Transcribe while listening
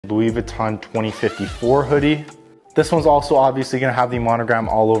Louis Vuitton 2054 hoodie. This one's also obviously gonna have the monogram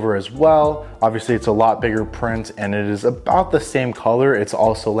all over as well. Obviously it's a lot bigger print and it is about the same color. It's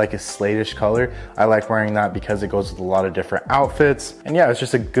also like a slatish color. I like wearing that because it goes with a lot of different outfits. And yeah, it's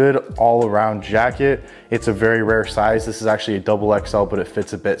just a good all around jacket. It's a very rare size. This is actually a double XL, but it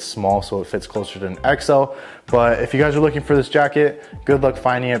fits a bit small, so it fits closer to an XL. But if you guys are looking for this jacket, good luck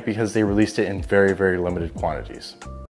finding it because they released it in very, very limited quantities.